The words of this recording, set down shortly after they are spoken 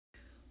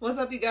What's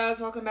up, you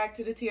guys? Welcome back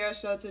to the TR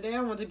Show. Today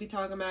I want to be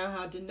talking about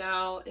how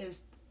denial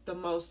is the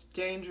most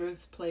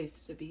dangerous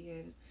place to be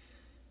in.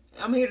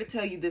 I'm here to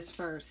tell you this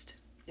first,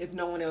 if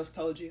no one else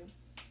told you.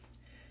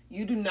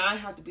 You do not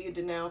have to be in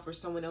denial for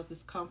someone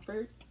else's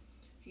comfort.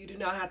 You do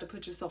not have to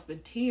put yourself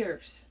in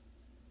tears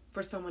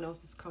for someone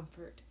else's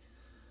comfort.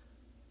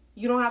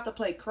 You don't have to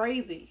play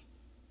crazy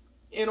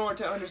in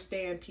order to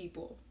understand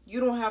people. You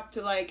don't have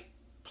to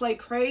play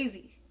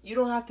crazy. You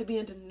don't have to be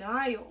in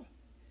denial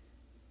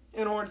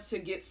in order to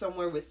get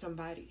somewhere with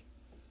somebody.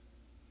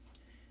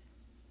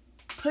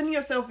 Putting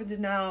yourself in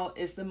denial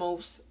is the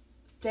most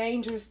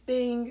dangerous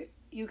thing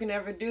you can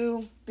ever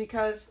do,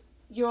 because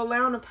you're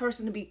allowing a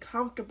person to be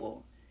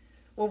comfortable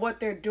with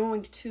what they're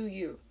doing to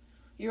you.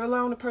 You're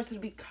allowing a person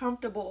to be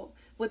comfortable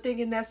with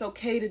thinking that's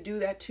okay to do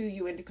that to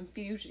you and to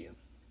confuse you.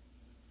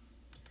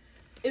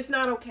 It's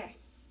not okay.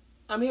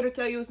 I'm here to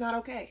tell you it's not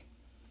okay.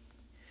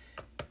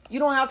 You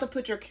don't have to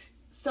put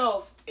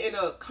yourself in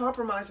a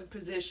compromising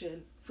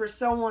position for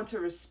someone to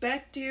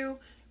respect you,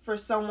 for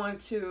someone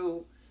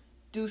to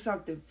do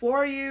something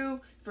for you,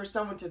 for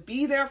someone to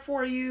be there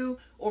for you,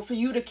 or for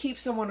you to keep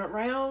someone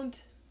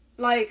around.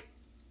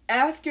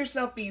 Ask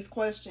yourself these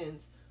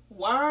questions.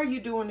 Why are you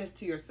doing this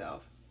to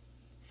yourself?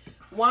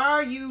 Why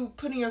are you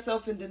putting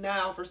yourself in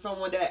denial for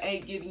someone that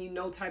ain't giving you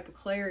no type of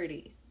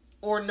clarity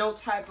or no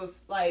type of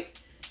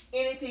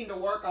anything to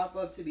work off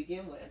of to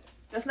begin with?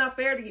 That's not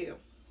fair to you.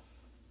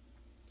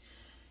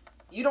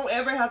 You don't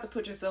ever have to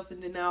put yourself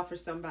in denial for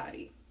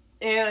somebody.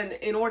 And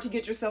in order to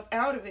get yourself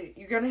out of it,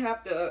 you're going to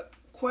have to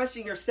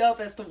question yourself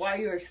as to why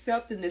you're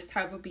accepting this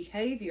type of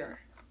behavior.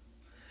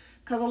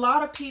 Because a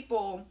lot of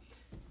people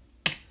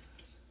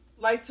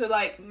like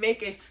to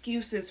make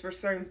excuses for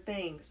certain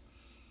things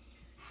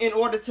in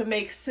order to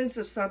make sense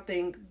of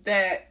something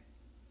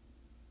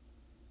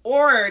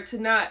or to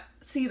not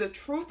see the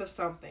truth of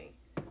something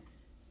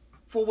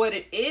for what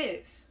it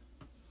is.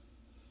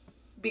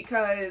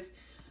 Because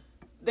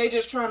they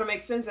just trying to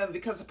make sense of it,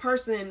 because a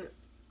person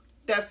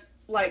that's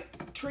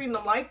treating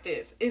them like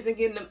this isn't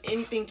getting them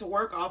anything to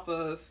work off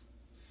of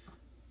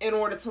in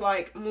order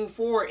to move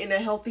forward in a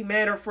healthy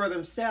manner for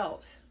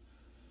themselves.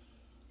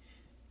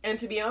 And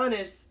to be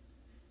honest,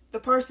 the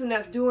person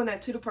that's doing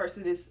that to the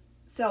person is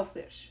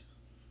selfish.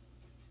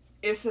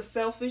 It's a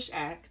selfish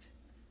act.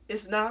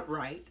 It's not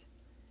right.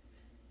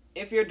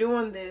 If you're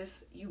doing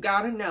this, you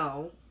gotta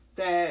know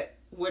that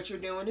what you're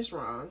doing is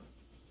wrong.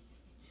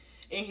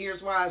 And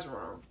here's why it's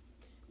wrong.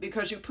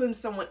 Because you're putting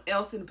someone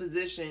else in a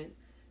position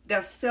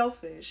that's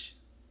selfish.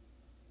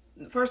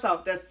 First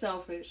off, that's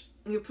selfish.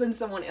 You're putting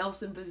someone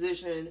else in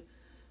position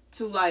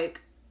to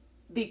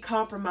be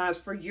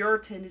compromised for your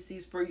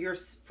tendencies, for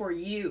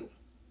you.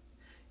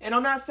 And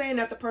I'm not saying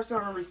that the person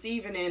on the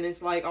receiving end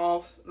is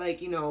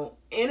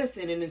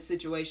innocent in this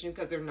situation,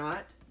 because they're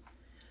not.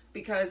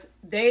 Because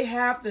they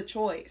have the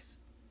choice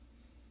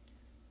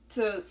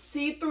to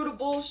see through the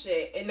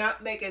bullshit and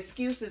not make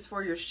excuses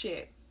for your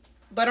shit.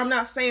 But I'm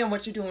not saying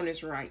what you're doing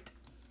is right.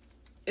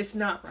 It's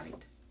not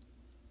right.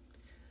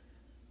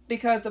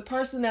 Because the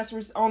person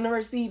that's on the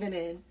receiving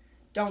end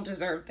don't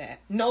deserve that.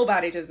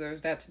 Nobody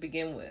deserves that to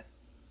begin with.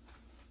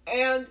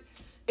 And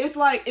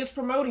it's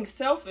promoting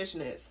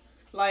selfishness.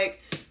 I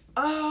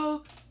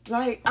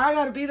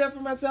gotta be there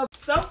for myself.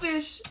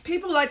 Selfish,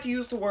 people like to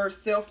use the word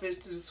selfish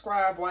to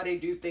describe why they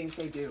do things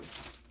they do.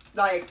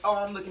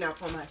 I'm looking out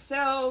for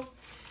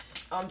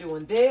myself. I'm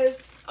doing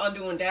this. I'm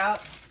doing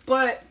that.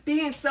 But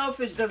being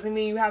selfish doesn't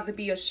mean you have to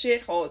be a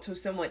shithole to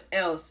someone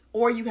else,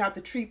 or you have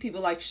to treat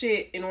people like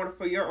shit in order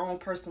for your own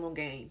personal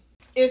gain.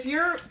 If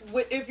you're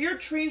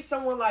treating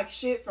someone like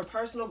shit for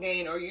personal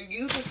gain, or you're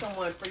using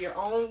someone for your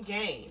own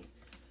gain,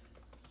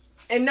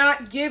 and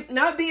not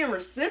being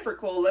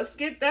reciprocal, let's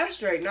get that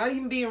straight. Not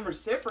even being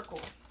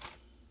reciprocal.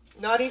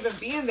 Not even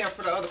being there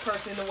for the other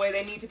person in the way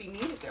they need to be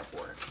needed there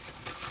for.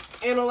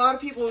 And a lot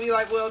of people will be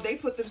like, well, they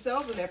put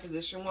themselves in that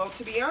position. Well,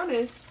 to be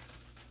honest,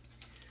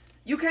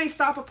 you can't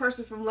stop a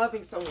person from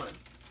loving someone.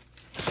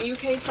 And you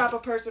can't stop a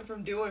person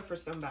from doing for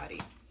somebody.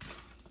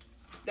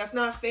 That's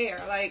not fair.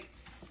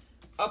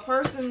 A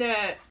person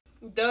that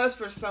does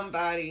for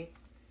somebody,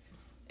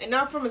 and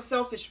not from a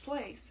selfish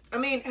place. I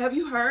mean, have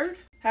you heard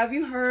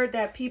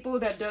that people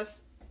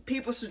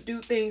should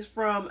do things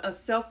from a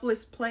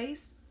selfless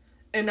place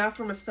and not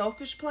from a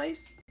selfish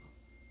place?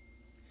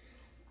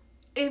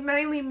 It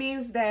mainly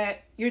means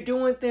that you're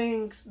doing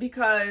things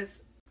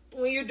because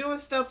when you're doing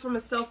stuff from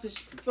a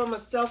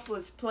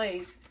selfless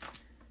place,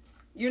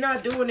 you're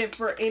not doing it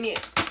for any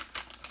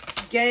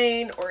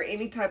gain or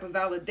any type of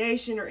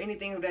validation or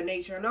anything of that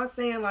nature. I'm not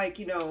saying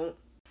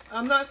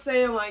I'm not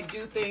saying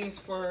do things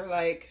for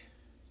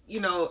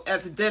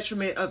at the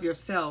detriment of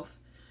yourself.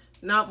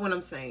 Not what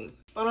I'm saying.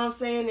 What I'm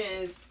saying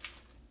is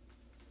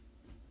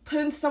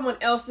putting someone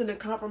else in a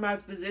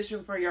compromised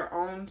position for your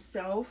own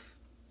self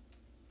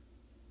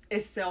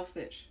is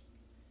selfish.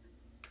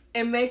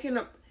 And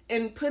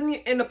putting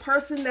in the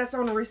person that's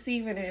on the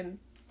receiving end,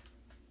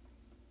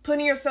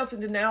 putting yourself in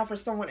denial for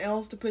someone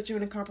else to put you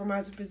in a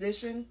compromising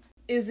position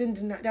that's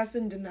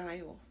in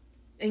denial.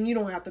 And you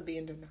don't have to be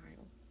in denial.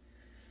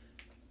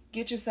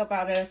 Get yourself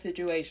out of that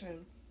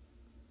situation.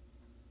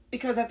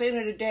 Because at the end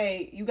of the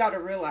day, you got to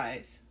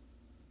realize,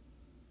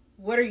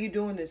 what are you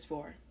doing this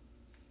for?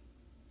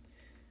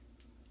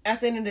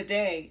 At the end of the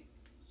day,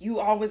 you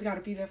always got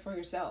to be there for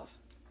yourself.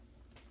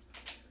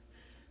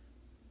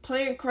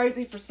 Playing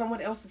crazy for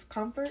someone else's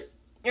comfort.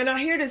 And I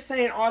hear this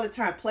saying all the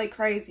time, play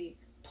crazy.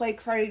 Play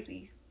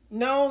crazy.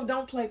 No,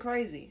 don't play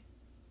crazy.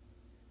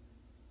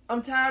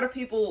 I'm tired of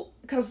people,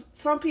 because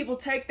some people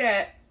take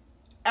that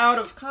out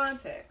of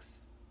context.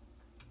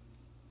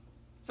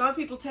 Some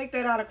people take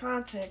that out of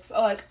context.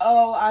 Like,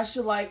 oh, I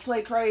should like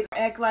play crazy.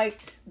 Act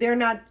like they're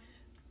not,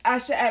 I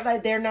should act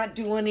like they're not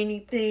doing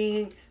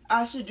anything.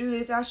 I should do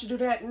this, I should do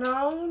that.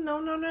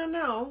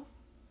 No.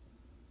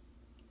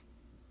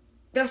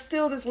 There's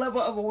still this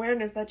level of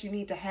awareness that you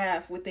need to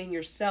have within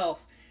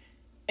yourself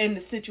and the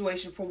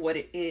situation for what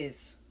it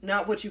is.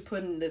 Not what you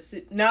put in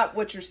not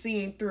what you're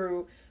seeing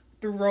through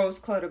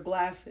rose-colored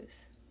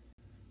glasses.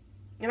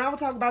 And I will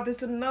talk about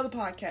this in another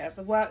podcast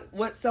of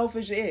what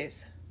selfish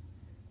is.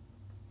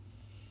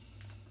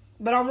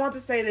 But I want to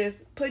say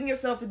this, putting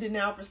yourself in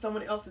denial for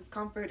someone else's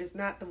comfort is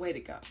not the way to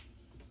go.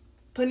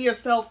 Putting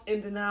yourself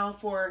in denial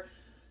for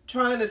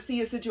trying to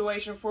see a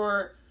situation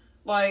for,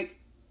 like,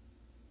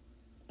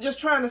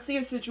 just trying to see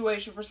a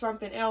situation for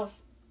something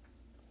else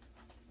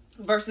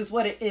versus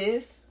what it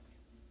is,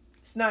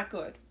 it's not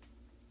good.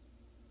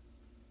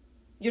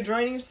 You're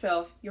draining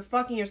yourself, you're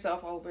fucking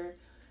yourself over,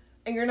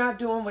 and you're not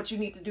doing what you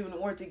need to do in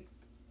order to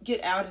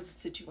get out of the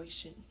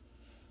situation.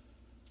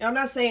 Now, I'm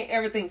not saying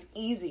everything's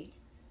easy.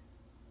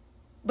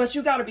 But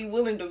you got to be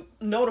willing to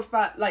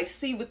notify, like,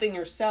 see within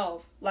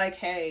yourself, like,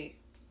 hey,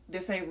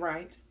 this ain't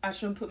right. I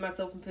shouldn't put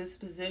myself in this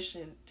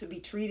position to be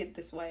treated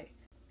this way.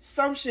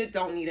 Some shit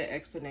don't need an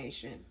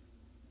explanation.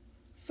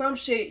 Some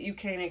shit you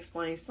can't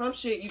explain. Some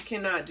shit you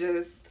cannot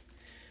just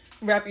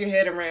wrap your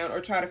head around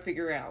or try to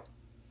figure out.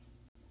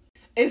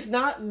 It's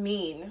not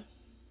mean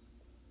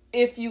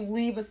if you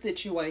leave a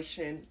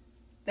situation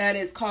that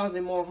is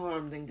causing more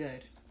harm than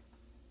good.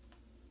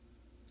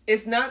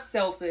 It's not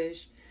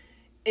selfish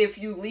if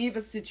you leave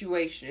a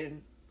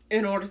situation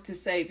in order to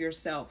save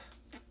yourself.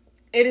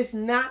 It is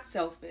not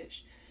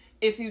selfish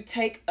if you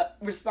take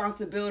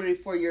responsibility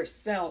for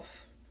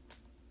yourself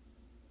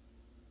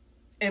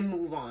and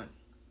move on.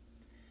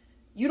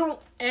 You don't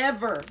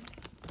ever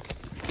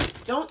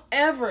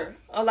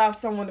allow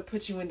someone to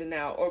put you in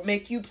denial or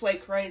make you play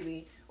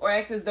crazy or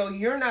act as though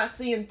you're not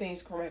seeing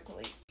things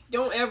correctly.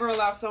 Don't ever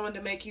allow someone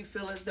to make you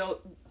feel as though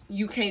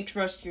you can't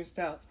trust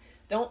yourself.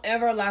 Don't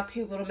ever allow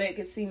people to make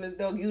it seem as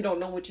though you don't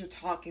know what you're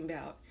talking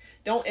about.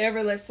 Don't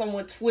ever let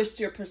someone twist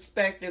your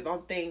perspective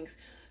on things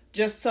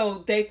just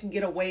so they can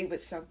get away with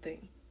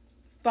something.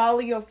 Follow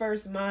your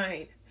first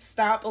mind.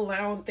 Stop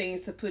allowing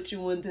things to put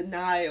you in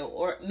denial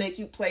or make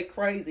you play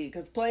crazy.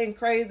 Because playing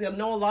crazy, I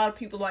know a lot of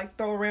people like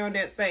throw around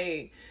that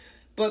saying,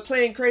 but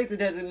playing crazy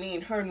doesn't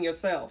mean hurting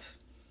yourself.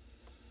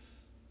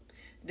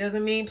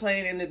 Doesn't mean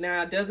playing in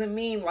denial. Doesn't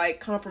mean like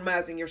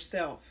compromising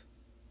yourself.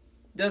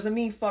 Doesn't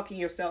mean fucking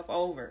yourself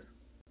over.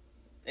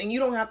 And you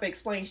don't have to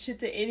explain shit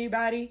to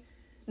anybody.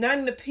 Not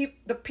in the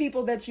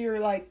people that you're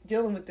like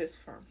dealing with this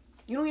from.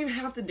 You don't even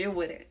have to deal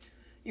with it.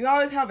 You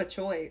always have a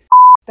choice.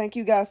 Thank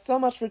you guys so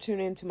much for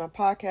tuning into my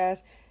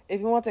podcast.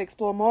 If you want to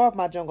explore more of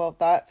my jungle of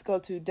thoughts, go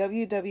to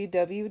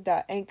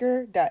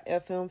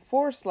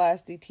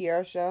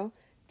www.anchor.fm/DTR show.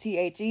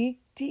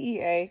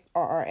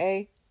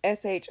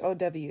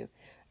 TheTearrashow.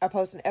 I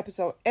post an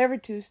episode every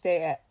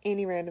Tuesday at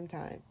any random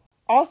time.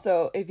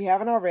 Also, if you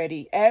haven't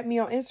already, add me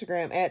on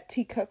Instagram at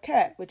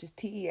TeaCupCat, which is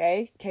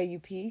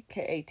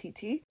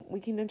TeaCupKatt. We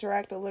can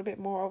interact a little bit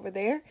more over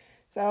there.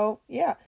 So, yeah.